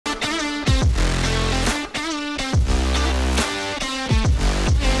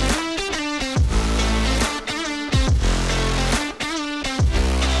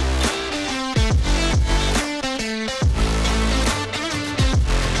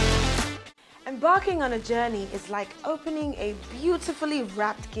Embarking on a journey is like opening a beautifully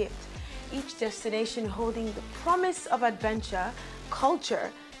wrapped gift, each destination holding the promise of adventure,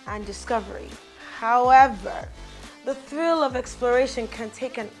 culture, and discovery. However, the thrill of exploration can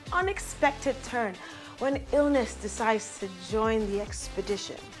take an unexpected turn when illness decides to join the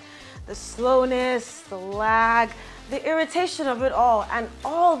expedition. The slowness, the lag, the irritation of it all, and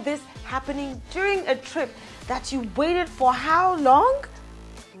all this happening during a trip that you waited for how long?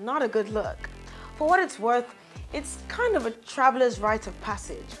 Not a good look. For what it's worth, it's kind of a traveler's rite of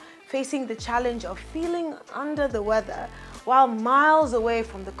passage, facing the challenge of feeling under the weather while miles away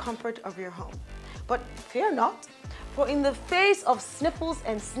from the comfort of your home. But fear not, for in the face of sniffles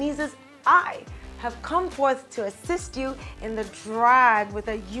and sneezes, I have come forth to assist you in the drag with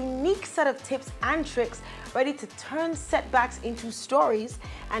a unique set of tips and tricks ready to turn setbacks into stories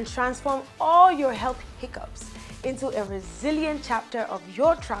and transform all your health hiccups into a resilient chapter of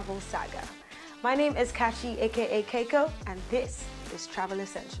your travel saga. My name is Kachi, aka Keiko, and this is Travel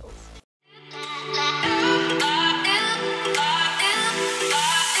Essentials.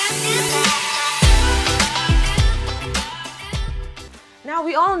 Now,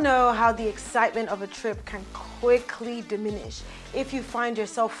 we all know how the excitement of a trip can quickly diminish if you find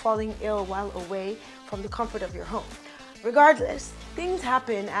yourself falling ill while away from the comfort of your home. Regardless, things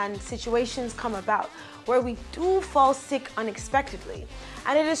happen and situations come about where we do fall sick unexpectedly.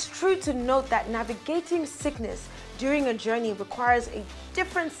 And it is true to note that navigating sickness during a journey requires a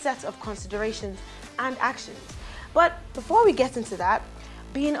different set of considerations and actions. But before we get into that,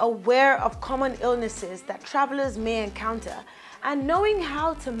 being aware of common illnesses that travelers may encounter and knowing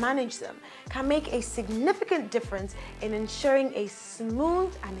how to manage them can make a significant difference in ensuring a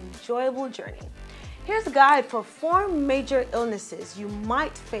smooth and enjoyable journey. Here's a guide for 4 major illnesses you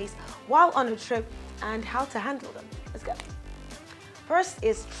might face while on a trip and how to handle them. Let's go. First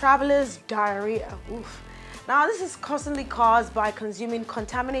is traveler's diarrhea. Oof. Now, this is constantly caused by consuming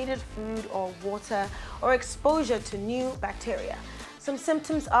contaminated food or water or exposure to new bacteria. Some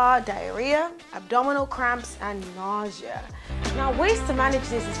symptoms are diarrhea, abdominal cramps, and nausea. Now, ways to manage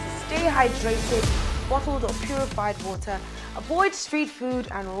this is to stay hydrated, bottled or purified water, avoid street food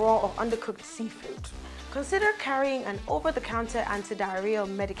and raw or undercooked seafood. Consider carrying an over-the-counter antidiarrheal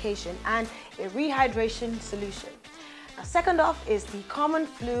medication and a rehydration solution. Now, second off is the common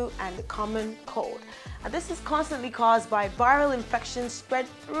flu and the common cold. Now, this is constantly caused by viral infections spread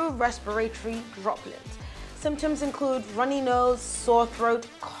through respiratory droplets. Symptoms include runny nose, sore throat,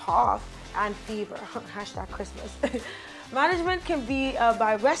 cough, and fever. Hashtag Christmas. Management can be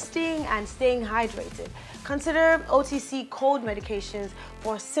by resting and staying hydrated. Consider OTC cold medications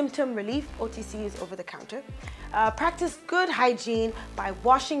for symptom relief. OTC is over the counter. Practice good hygiene by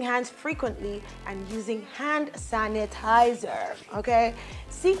washing hands frequently and using hand sanitizer, okay?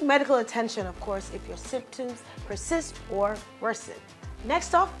 Seek medical attention, of course, if your symptoms persist or worsen.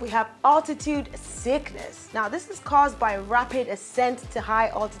 Next off, we have altitude sickness. Now, this is caused by rapid ascent to high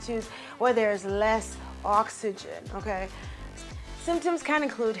altitudes where there is less oxygen, okay? Symptoms can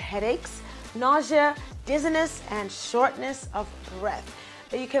include headaches, nausea, dizziness, and shortness of breath.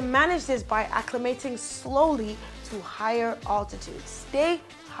 Now, you can manage this by acclimating slowly to higher altitudes. Stay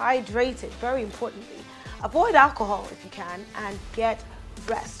hydrated, very importantly. Avoid alcohol if you can, and get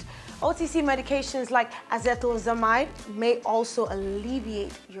rest. OTC medications like azithromycin may also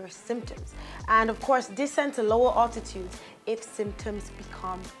alleviate your symptoms. And of course, descend to lower altitudes if symptoms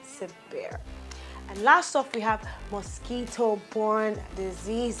become severe. And last off, we have mosquito-borne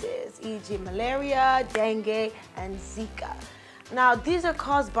diseases, e.g. malaria, dengue, and Zika. Now, these are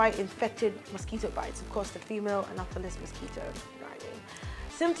caused by infected mosquito bites, of course, the female Anopheles mosquito.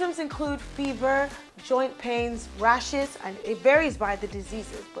 Symptoms include fever, joint pains, rashes, and it varies by the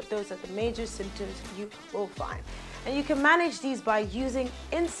diseases, but those are the major symptoms you will find. And you can manage these by using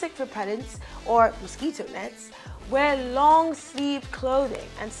insect repellents or mosquito nets, wear long sleeve clothing,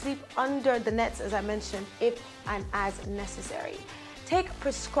 and sleep under the nets, as I mentioned, if and as necessary. Take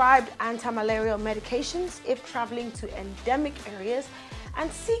prescribed anti-malarial medications if traveling to endemic areas, and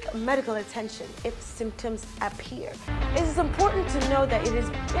seek medical attention if symptoms appear. It is important to know that it is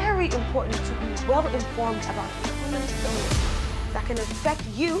very important to be well informed about common illnesses that can affect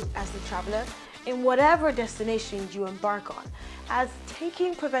you as the traveler in whatever destination you embark on, as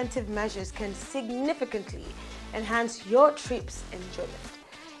taking preventive measures can significantly enhance your trip's enjoyment.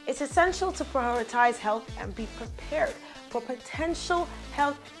 It's essential to prioritize health and be prepared for potential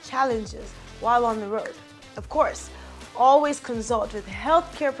health challenges while on the road. Of course, always consult with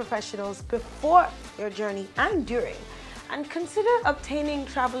healthcare professionals before your journey and during, and consider obtaining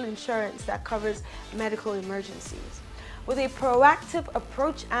travel insurance that covers medical emergencies. With a proactive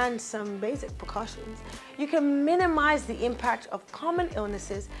approach and some basic precautions, you can minimize the impact of common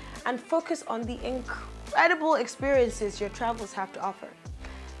illnesses and focus on the incredible experiences your travels have to offer.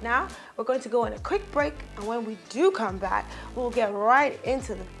 Now, we're going to go on a quick break, and when we do come back, we'll get right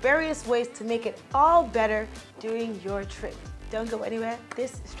into the various ways to make it all better during your trip. Don't go anywhere.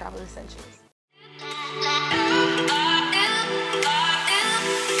 This is Travel Essentials.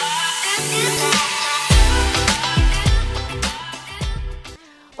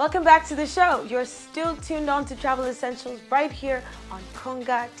 Welcome back to the show. You're still tuned on to Travel Essentials right here on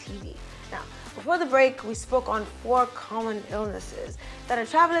Konga TV. Now, before the break, we spoke on 4 common illnesses that a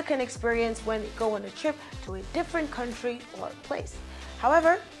traveler can experience when they go on a trip to a different country or place.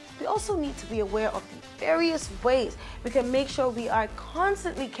 However, we also need to be aware of the various ways we can make sure we are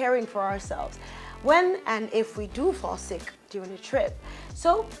constantly caring for ourselves when and if we do fall sick during a trip.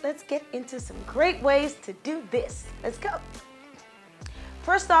 So let's get into some great ways to do this. Let's go.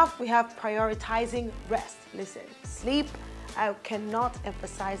 First off, we have prioritizing rest. Listen, sleep, I cannot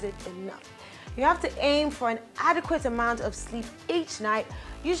emphasize it enough. You have to aim for an adequate amount of sleep each night,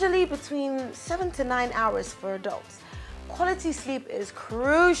 usually between 7 to 9 hours for adults. Quality sleep is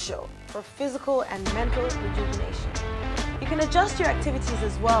crucial for physical and mental rejuvenation. You can adjust your activities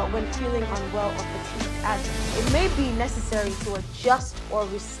as well when feeling unwell or fatigued, as it may be necessary to adjust or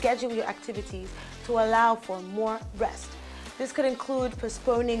reschedule your activities to allow for more rest. This could include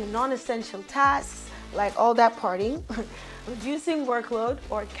postponing non-essential tasks, like all that partying, reducing workload,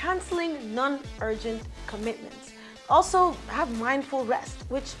 or canceling non-urgent commitments. Also, have mindful rest,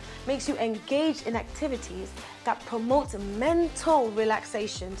 which makes you engage in activities that promote mental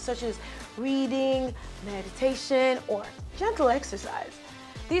relaxation, such as reading, meditation, or gentle exercise.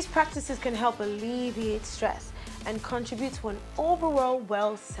 These practices can help alleviate stress and contribute to an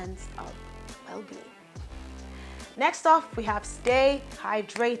overall sense of well-being. Next off, we have stay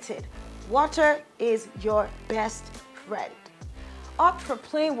hydrated. Water is your best friend. Opt for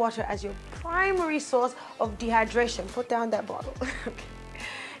plain water as your primary source of dehydration. Put down that bottle.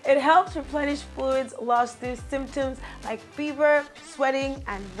 It helps replenish fluids lost through symptoms like fever, sweating,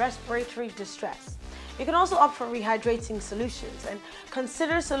 and respiratory distress. You can also opt for rehydrating solutions and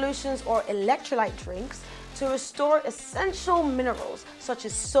consider solutions or electrolyte drinks to restore essential minerals such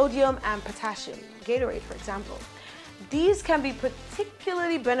as sodium and potassium, Gatorade for example. These can be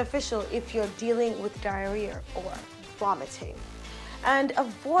particularly beneficial if you're dealing with diarrhea or vomiting. And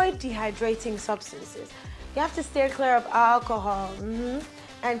avoid dehydrating substances. You have to steer clear of alcohol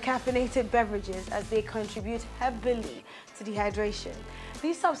and caffeinated beverages, as they contribute heavily to dehydration.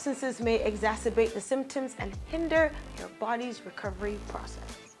 These substances may exacerbate the symptoms and hinder your body's recovery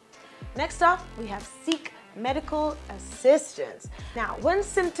process. Next up, we have seek medical assistance. Now, when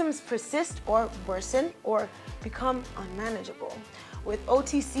symptoms persist or worsen or become unmanageable with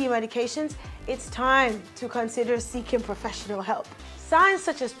OTC medications, it's time to consider seeking professional help. Signs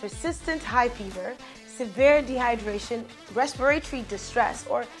such as persistent high fever, severe dehydration, respiratory distress,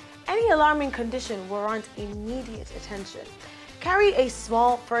 or any alarming condition warrant immediate attention. Carry a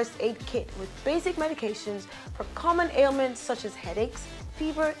small first aid kit with basic medications for common ailments such as headaches,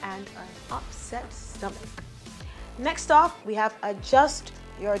 fever, and an upset stomach. Next off, we have adjust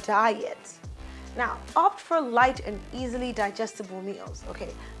your diet. Now, opt for light and easily digestible meals. Okay,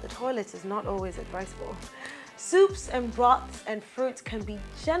 the toilet is not always advisable. Soups and broths and fruits can be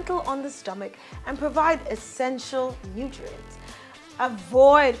gentle on the stomach and provide essential nutrients.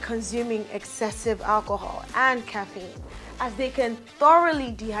 Avoid consuming excessive alcohol and caffeine, as they can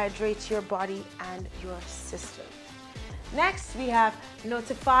thoroughly dehydrate your body and your system. Next, we have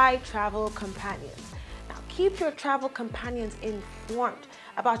notify travel companions. Now, keep your travel companions informed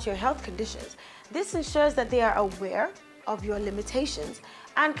about your health conditions. This ensures that they are aware of your limitations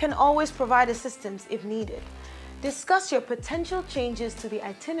and can always provide assistance if needed. Discuss your potential changes to the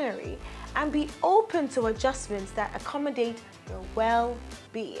itinerary and be open to adjustments that accommodate your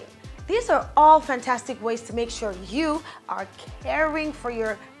well-being. These are all fantastic ways to make sure you are caring for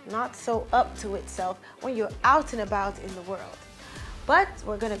your not so up to it self when you're out and about in the world. But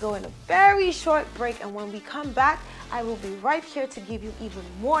we're gonna go in a very short break, and when we come back, I will be right here to give you even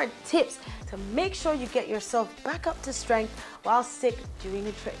more tips to make sure you get yourself back up to strength while sick during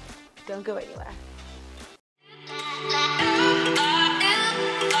a trip. Don't go anywhere.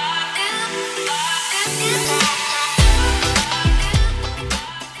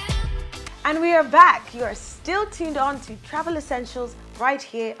 And we are back. You are still tuned on to Travel Essentials right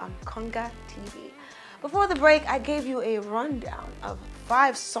here on Konga TV. Before the break, I gave you a rundown of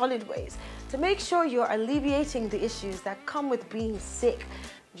 5 solid ways to make sure you're alleviating the issues that come with being sick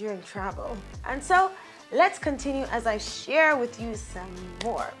during travel. And so, Let's continue as I share with you some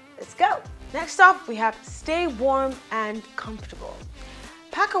more. Let's go. Next up, we have stay warm and comfortable.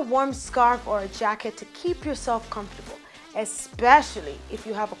 Pack a warm scarf or a jacket to keep yourself comfortable, especially if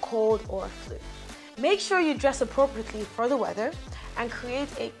you have a cold or a flu. Make sure you dress appropriately for the weather and create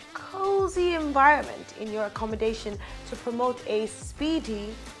a cozy environment in your accommodation to promote a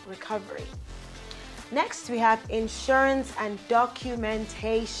speedy recovery. Next, we have insurance and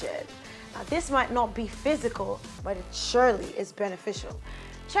documentation. Now, this might not be physical, but it surely is beneficial.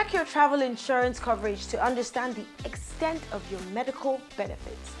 Check your travel insurance coverage to understand the extent of your medical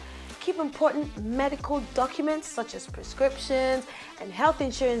benefits. Keep important medical documents such as prescriptions and health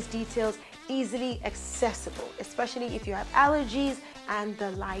insurance details easily accessible, especially if you have allergies and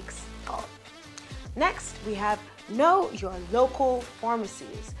the likes of. Next, we have know your local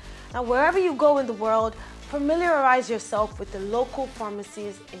pharmacies. Now, wherever you go in the world, familiarize yourself with the local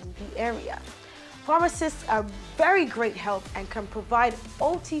pharmacies in the area. Pharmacists are very great help and can provide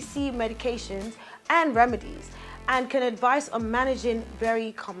OTC medications and remedies and can advise on managing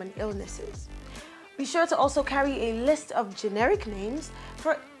very common illnesses. Be sure to also carry a list of generic names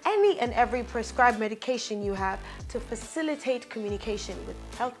for any and every prescribed medication you have to facilitate communication with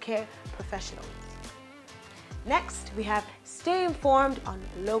healthcare professionals. Next, we have stay informed on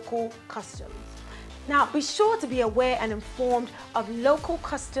local customs. Now, be sure to be aware and informed of local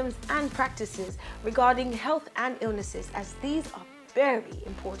customs and practices regarding health and illnesses, as these are very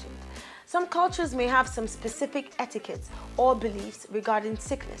important. Some cultures may have some specific etiquettes or beliefs regarding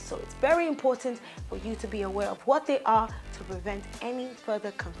sickness, so it's very important for you to be aware of what they are to prevent any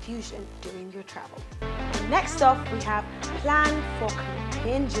further confusion during your travel. Next up, we have plan for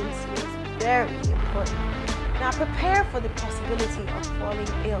contingencies. Very important. Now, prepare for the possibility of falling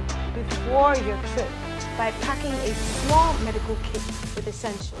ill before your trip by packing a small medical kit with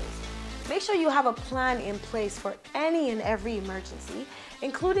essentials. Make sure you have a plan in place for any and every emergency,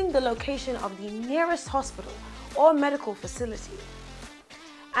 including the location of the nearest hospital or medical facility.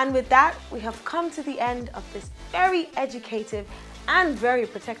 And with that, we have come to the end of this very educative and very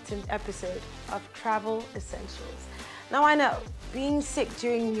protective episode of Travel Essentials. Now, I know being sick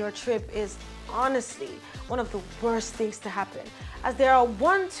during your trip is honestly one of the worst things to happen, as there are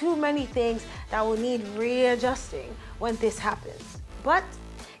one too many things that will need readjusting when this happens. But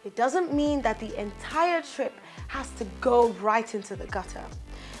it doesn't mean that the entire trip has to go right into the gutter.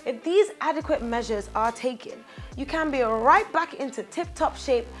 If these adequate measures are taken, you can be right back into tip-top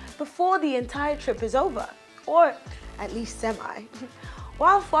shape before the entire trip is over, or at least semi.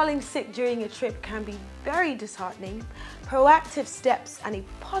 While falling sick during a trip can be very disheartening, proactive steps and a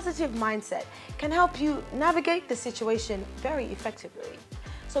positive mindset can help you navigate the situation very effectively.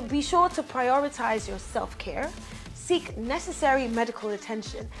 So be sure to prioritize your self-care, seek necessary medical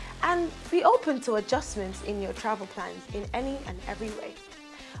attention, and be open to adjustments in your travel plans in any and every way.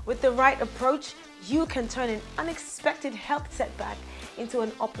 With the right approach, you can turn an unexpected health setback into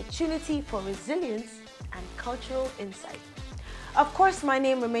an opportunity for resilience and cultural insight. Of course, my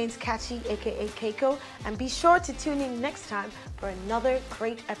name remains Kachi, aka Keiko, and be sure to tune in next time for another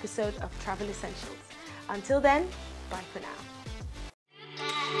great episode of Travel Essentials. Until then, bye for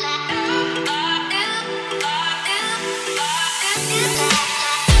now.